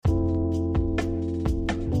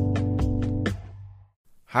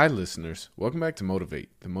Hi, listeners. Welcome back to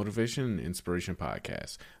Motivate, the Motivation and Inspiration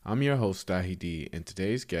Podcast. I'm your host, Dahi D, and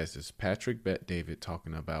today's guest is Patrick Bet-David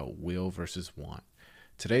talking about will versus want.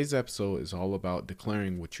 Today's episode is all about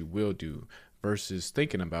declaring what you will do versus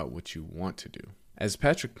thinking about what you want to do. As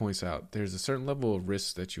Patrick points out, there's a certain level of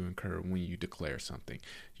risk that you incur when you declare something.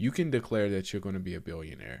 You can declare that you're going to be a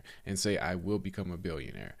billionaire and say, I will become a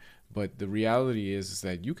billionaire. But the reality is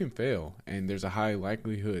that you can fail, and there's a high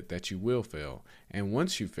likelihood that you will fail. And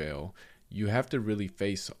once you fail, you have to really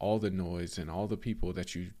face all the noise and all the people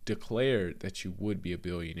that you declared that you would be a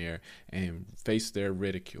billionaire and face their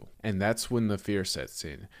ridicule. And that's when the fear sets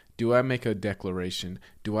in. Do I make a declaration?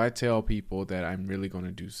 Do I tell people that I'm really going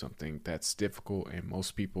to do something that's difficult and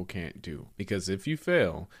most people can't do? Because if you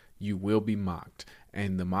fail, you will be mocked.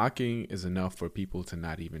 And the mocking is enough for people to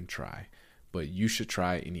not even try. But you should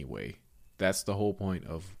try anyway. That's the whole point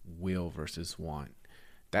of will versus want.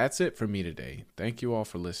 That's it for me today. Thank you all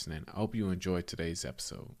for listening. I hope you enjoyed today's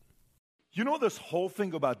episode. You know this whole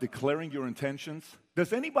thing about declaring your intentions?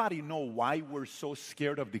 Does anybody know why we're so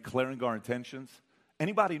scared of declaring our intentions?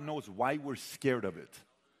 Anybody knows why we're scared of it?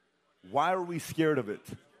 Why are we scared of it?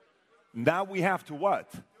 Now we have to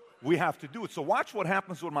what? We have to do it. So watch what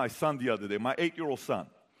happens with my son the other day, my 8-year-old son.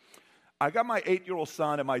 I got my 8-year-old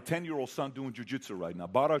son and my 10-year-old son doing jiu-jitsu right now.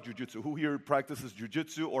 Bara jiu-jitsu. Who here practices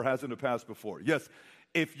jiu-jitsu or has in the past before? Yes.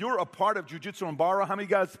 If you're a part of jiu-jitsu and bara, how many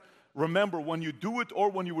guys remember when you do it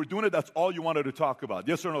or when you were doing it, that's all you wanted to talk about?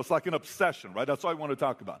 Yes or no? It's like an obsession, right? That's all you want to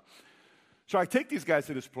talk about. So I take these guys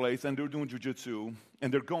to this place and they're doing jiu-jitsu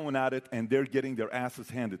and they're going at it and they're getting their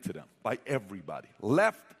asses handed to them by everybody.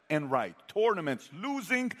 Left and right. Tournaments,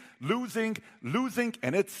 losing,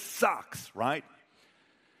 and it sucks, right?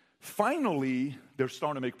 Finally, they're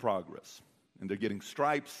starting to make progress, and they're getting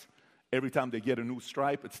stripes. Every time they get a new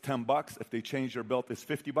stripe, it's $10. If they change their belt, it's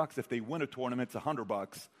 $50. If they win a tournament, it's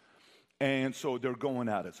 $100. And so they're going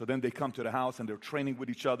at it. So then they come to the house, and they're training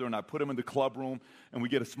with each other, and I put them in the club room, and we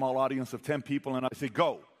get a small audience of 10 people, and I say,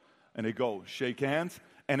 go. And they go, shake hands,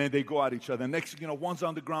 and then they go at each other. Next, one's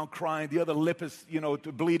on the ground crying, the other lip is,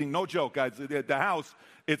 bleeding. No joke, guys. The house,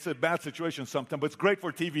 it's a bad situation sometimes, but it's great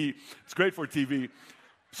for TV. It's great for TV.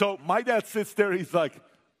 So my dad sits there. He's like,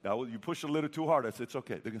 you pushed a little too hard. I said, it's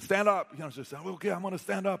okay. They can stand up. Just okay, I'm going to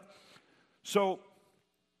stand up. So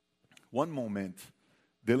one moment,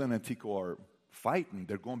 Dylan and Tico are fighting.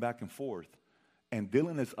 They're going back and forth. And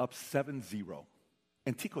Dylan is up 7-0.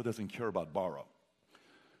 And Tico doesn't care about Bara.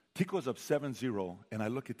 Tico's up 7-0. And I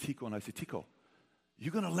look at Tico and I say, Tico, you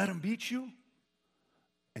going to let him beat you?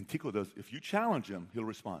 And Tico does. If you challenge him, he'll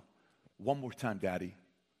respond. One more time, Daddy.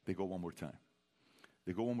 They go one more time.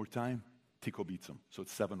 They go one more time, Tico beats him. So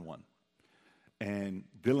it's 7-1. And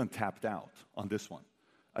Dylan tapped out on this one.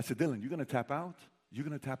 I said, Dylan, you going to tap out? You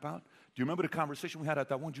going to tap out? Do you remember the conversation we had at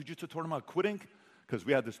that one jiu-jitsu tournament quitting? Because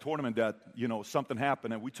we had this tournament that, something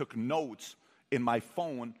happened, and we took notes in my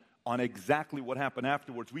phone on exactly what happened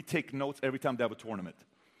afterwards. We take notes every time they have a tournament.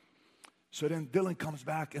 So then Dylan comes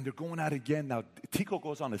back, and they're going at it again. Now, Tico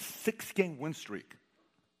goes on a 6-game win streak.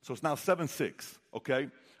 So it's now 7-6, okay?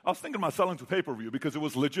 I was thinking about selling to pay-per-view because it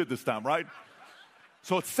was legit this time, right?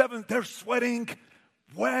 So it's 7, they're sweating,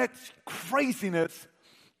 wet, craziness.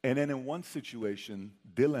 And then in one situation,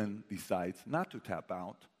 Dylan decides not to tap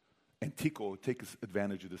out, and Tico takes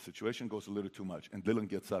advantage of the situation, goes a little too much. And Dylan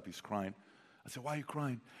gets up, he's crying. I said, why are you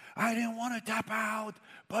crying? I didn't want to tap out,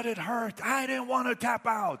 but it hurt. I didn't want to tap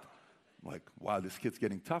out. I'm like, wow, this kid's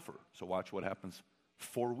getting tougher. So watch what happens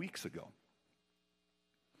 4 weeks ago.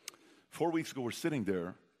 4 weeks ago, we're sitting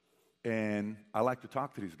there, and I like to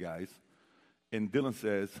talk to these guys. And Dylan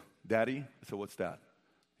says, Daddy, I said, what's that?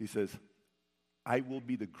 He says, I will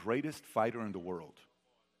be the greatest fighter in the world.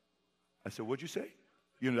 I said, what'd you say?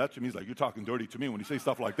 That to me is like, you're talking dirty to me when you say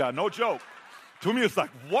stuff like that. No joke. To me, it's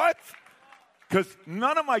like, what? Because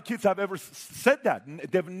none of my kids have ever said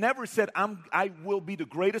that. They've never said, I will be the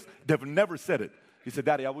greatest. They've never said it. He said,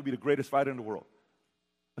 Daddy, I will be the greatest fighter in the world.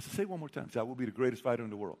 I said, say it one more time. He said, I will be the greatest fighter in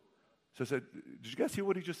the world. So I said, did you guys hear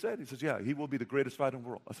what he just said? He says, yeah, he will be the greatest fighter in the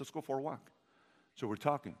world. I said, let's go for a walk. So we're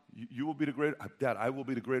talking. You will be the greatest. Dad, I will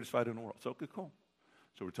be the greatest fighter in the world. So okay, cool.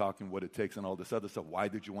 So we're talking what it takes and all this other stuff. Why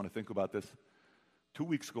did you want to think about this? 2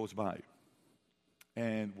 weeks goes by,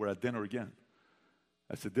 and we're at dinner again.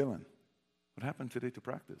 I said, Dylan, what happened today to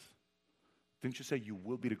practice? Didn't you say you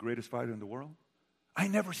will be the greatest fighter in the world? I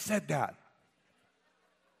never said that.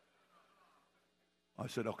 I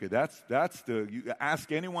said, okay, you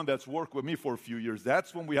ask anyone that's worked with me for a few years,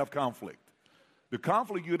 that's when we have conflict. The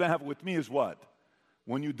conflict you don't have with me is what?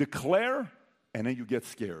 When you declare and then you get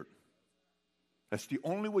scared. That's the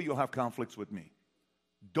only way you'll have conflicts with me.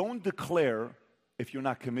 Don't declare if you're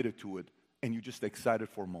not committed to it and you're just excited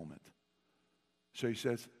for a moment. So he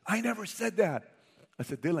says, I never said that. I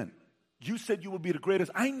said, Dylan, you said you will be the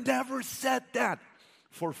greatest. I never said that.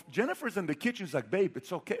 For Jennifer's in the kitchen, she's like, babe,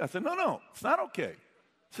 it's okay. I said, no, it's not okay.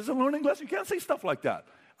 This is a learning lesson. You can't say stuff like that.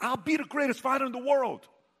 I'll be the greatest fighter in the world.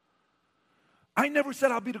 I never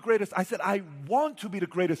said I'll be the greatest. I said, I want to be the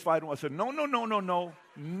greatest fighter. I said, no.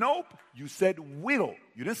 Nope. You said will.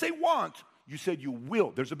 You didn't say want. You said you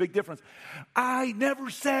will. There's a big difference. I never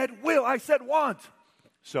said will. I said want.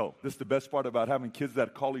 So this is the best part about having kids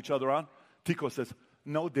that call each other on. Tico says,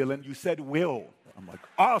 no, Dylan, you said will. I'm like,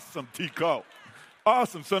 awesome, Tico.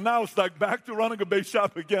 Awesome. So now it's like back to running a base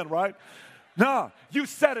shop again, right? Nah, you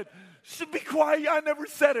said it. Should be quiet. I never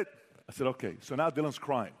said it. I said, okay. So now Dylan's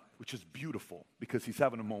crying, which is beautiful because he's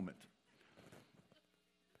having a moment.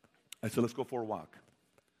 I said, let's go for a walk.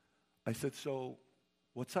 I said, so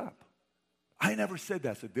what's up? I never said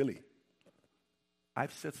that. I said, Dilly,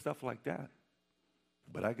 I've said stuff like that,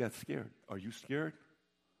 but I got scared. Are you scared?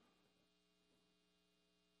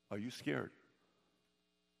 Are you scared?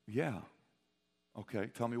 Yeah. Okay,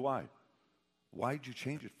 tell me why. Why did you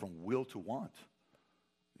change it from will to want?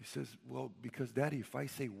 He says, well, because Daddy, if I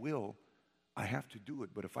say will, I have to do it.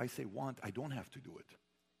 But if I say want, I don't have to do it.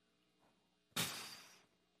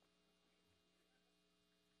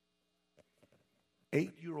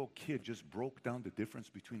 8-year-old kid just broke down the difference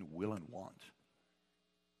between will and want.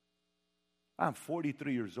 I'm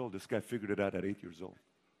 43 years old. This guy figured it out at 8 years old.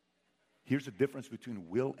 Here's the difference between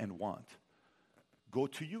will and want. Go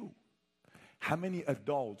to you. How many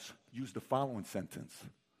adults use the following sentence?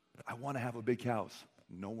 I want to have a big house.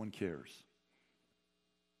 No one cares.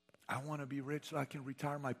 I want to be rich so I can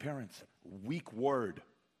retire my parents. Weak word.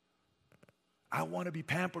 I want to be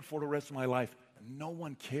pampered for the rest of my life. No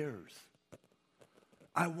one cares.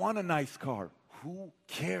 I want a nice car. Who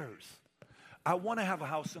cares? I want to have a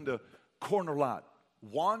house in the corner lot.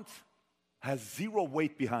 Want has zero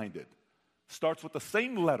weight behind it. Starts with the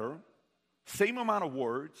same letter, same amount of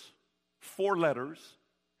words, 4 letters,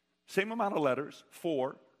 same amount of letters,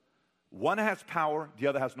 4. One has power, the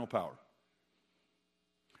other has no power.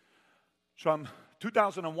 So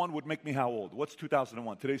 2001 would make me how old? What's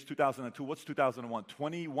 2001? Today's 2002. What's 2001?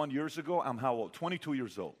 21 years ago, I'm how old? 22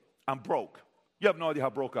 years old. I'm broke. You have no idea how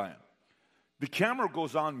broke I am. The camera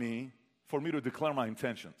goes on me for me to declare my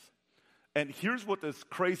intentions. And here's what this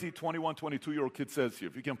crazy 21, 22-year-old kid says here.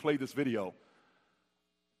 If you can play this video.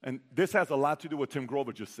 And this has a lot to do with what Tim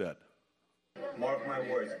Grover just said. Mark my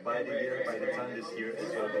words, by the time this year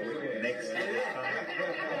is over, next year this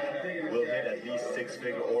time, we'll hit at least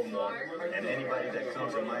 6-figure or more. And anybody that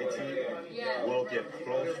comes on my team will get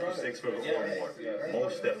close to 6-figure or more.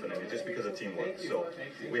 Most definitely, just because of teamwork. So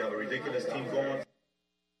we have a ridiculous team going.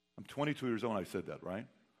 I'm 22 years old and I said that, right?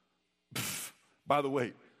 By the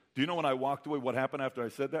way, do you know when I walked away, what happened after I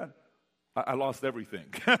said that? I lost everything.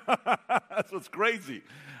 That's what's crazy.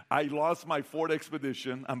 I lost my Ford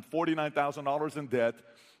Expedition. I'm $49,000 in debt.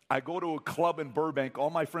 I go to a club in Burbank. All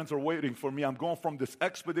my friends are waiting for me. I'm going from this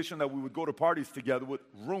expedition that we would go to parties together with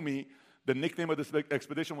Rumi. The nickname of this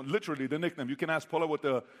expedition was literally the nickname. You can ask Paulette what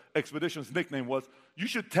the expedition's nickname was. You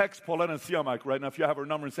should text Paulette and Sia Mike right now if you have her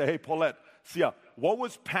number and say, hey, Paulette, Sia, what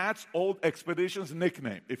was Pat's old expedition's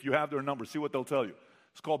nickname? If you have their number, see what they'll tell you.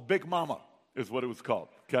 It's called Big Mama is what it was called,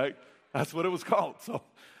 okay? That's what it was called.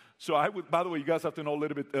 So I would, by the way, you guys have to know a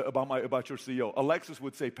little bit about your CEO. Alexis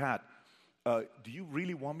would say, Pat, do you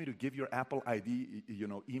really want me to give your Apple ID,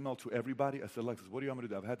 email to everybody? I said, Alexis, what do you want me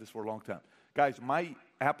to do? I've had this for a long time. Guys, my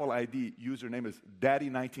Apple ID username is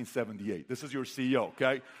Daddy1978. This is your CEO,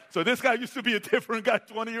 okay? So this guy used to be a different guy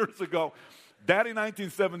 20 years ago.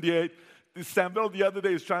 Daddy1978. Samville the other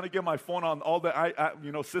day is trying to get my phone on all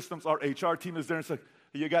the systems. Our HR team is there and it's like,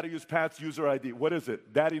 you got to use Pat's user ID. What is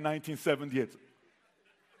it? Daddy1978.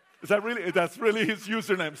 Is that really? That's really his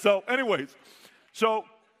username. So anyways,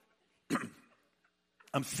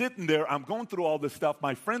 I'm sitting there. I'm going through all this stuff.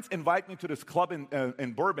 My friends invite me to this club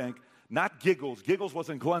in Burbank, not Giggles. Giggles was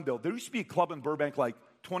in Glendale. There used to be a club in Burbank like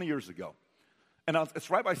 20 years ago. And it's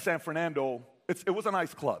right by San Fernando. It was a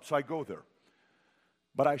nice club, so I go there.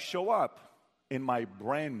 But I show up in my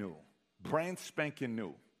brand spanking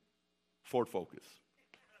new Ford Focus.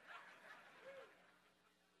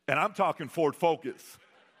 And I'm talking Ford Focus.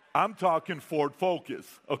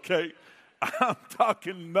 Okay? I'm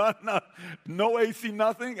talking no AC,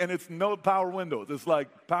 nothing, and it's no power windows. It's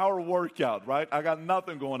like power workout, right? I got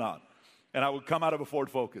nothing going on. And I would come out of a Ford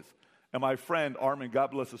Focus. And my friend, Armin,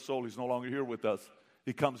 God bless his soul, he's no longer here with us.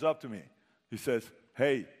 He comes up to me. He says,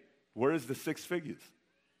 hey, where is the 6 figures?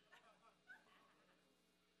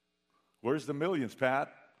 Where's the millions,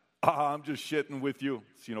 Pat? I'm just shitting with you.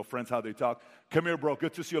 It's, friends, how they talk. Come here, bro.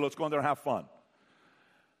 Good to see you. Let's go in there and have fun.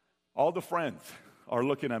 All the friends are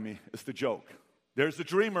looking at me. It's the joke. There's the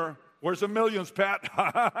dreamer. Where's the millions, Pat?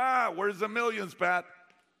 Where's the millions, Pat?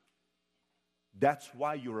 That's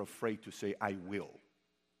why you're afraid to say, I will.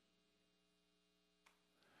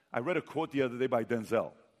 I read a quote the other day by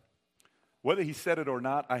Denzel. Whether he said it or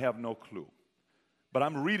not, I have no clue. But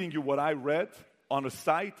I'm reading you what I read on a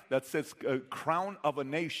site that says crown of a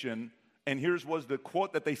nation, and here's was the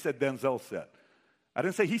quote that they said Denzel said. I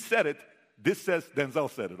didn't say he said it. This says Denzel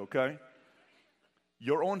said it, okay?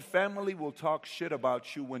 Your own family will talk shit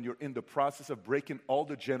about you when you're in the process of breaking all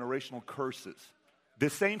the generational curses.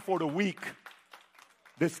 This ain't for the weak.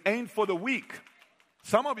 This ain't for the weak.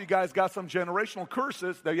 Some of you guys got some generational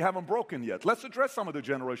curses that you haven't broken yet. Let's address some of the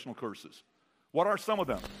generational curses. What are some of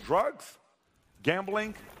them? Drugs,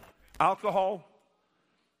 gambling, alcohol,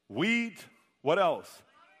 weed, what else?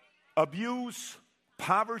 Abuse,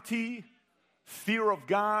 poverty, fear of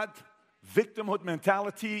God, victimhood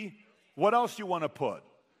mentality. What else you want to put?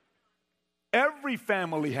 Every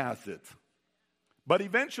family has it. But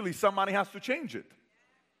eventually somebody has to change it.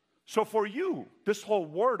 So for you, this whole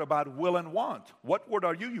word about will and want, what word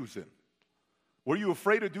are you using? Were you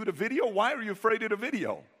afraid to do the video? Why are you afraid of the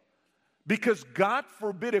video? Because God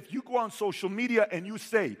forbid if you go on social media and you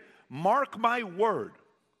say, mark my word,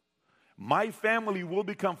 my family will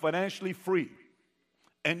become financially free,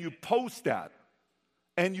 and you post that,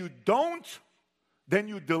 and you don't, then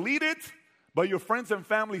you delete it, but your friends and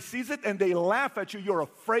family sees it and they laugh at you. You're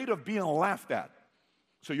afraid of being laughed at.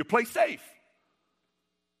 So you play safe.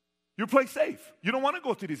 You play safe. You don't want to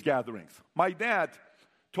go to these gatherings. My dad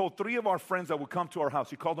told 3 of our friends that would come to our house.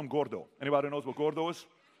 He called them gordo. Anybody knows what gordo is?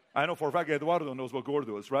 I know for a fact Eduardo knows what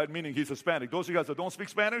gordo is, right? Meaning he's Hispanic. Those of you guys that don't speak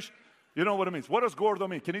Spanish, you know what it means. What does gordo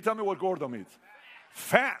mean? Can you tell me what gordo means?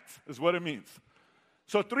 Fat is what it means.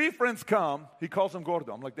 So 3 friends come. He calls them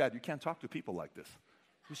gordo. I'm like, Dad, you can't talk to people like this.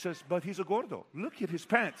 He says, but he's a gordo. Look at his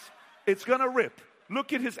pants. It's going to rip.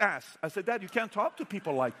 Look at his ass. I said, Dad, you can't talk to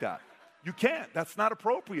people like that. You can't. That's not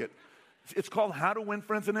appropriate. It's called How to Win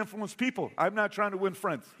Friends and Influence People. I'm not trying to win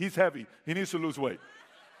friends. He's heavy. He needs to lose weight.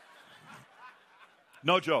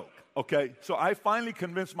 No joke, okay? So I finally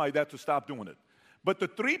convinced my dad to stop doing it. But the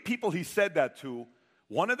 3 people he said that to,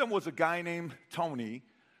 one of them was a guy named Tony,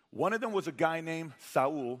 one of them was a guy named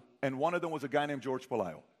Saul, and one of them was a guy named George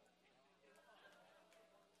Pelayo.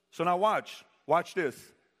 So now watch this.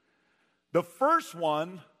 The first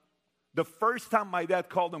one, the first time my dad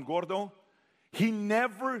called him gordo, he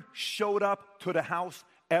never showed up to the house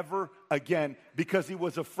ever again because he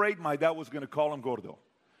was afraid my dad was going to call him gordo.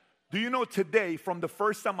 Do you know today, from the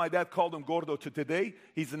first time my dad called him gordo to today,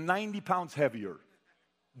 he's 90 pounds heavier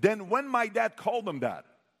than when my dad called him that.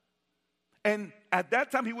 And at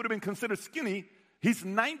that time, he would have been considered skinny. He's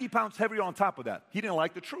 90 pounds heavier on top of that. He didn't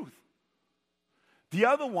like the truth. The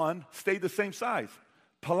other one stayed the same size.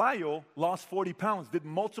 Pelayo lost 40 pounds, did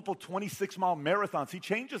multiple 26-mile marathons. He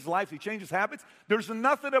changed his life. He changed his habits. There's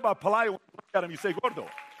nothing about Pelayo when you look at him, you say gordo.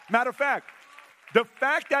 Matter of fact, the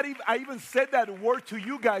fact that I even said that word to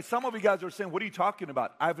you guys, some of you guys are saying, what are you talking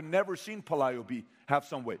about? I've never seen Pelayo have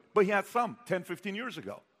some weight. But he had some 10, 15 years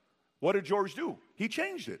ago. What did George do? He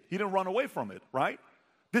changed it. He didn't run away from it, right?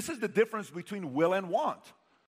 This is the difference between will and want.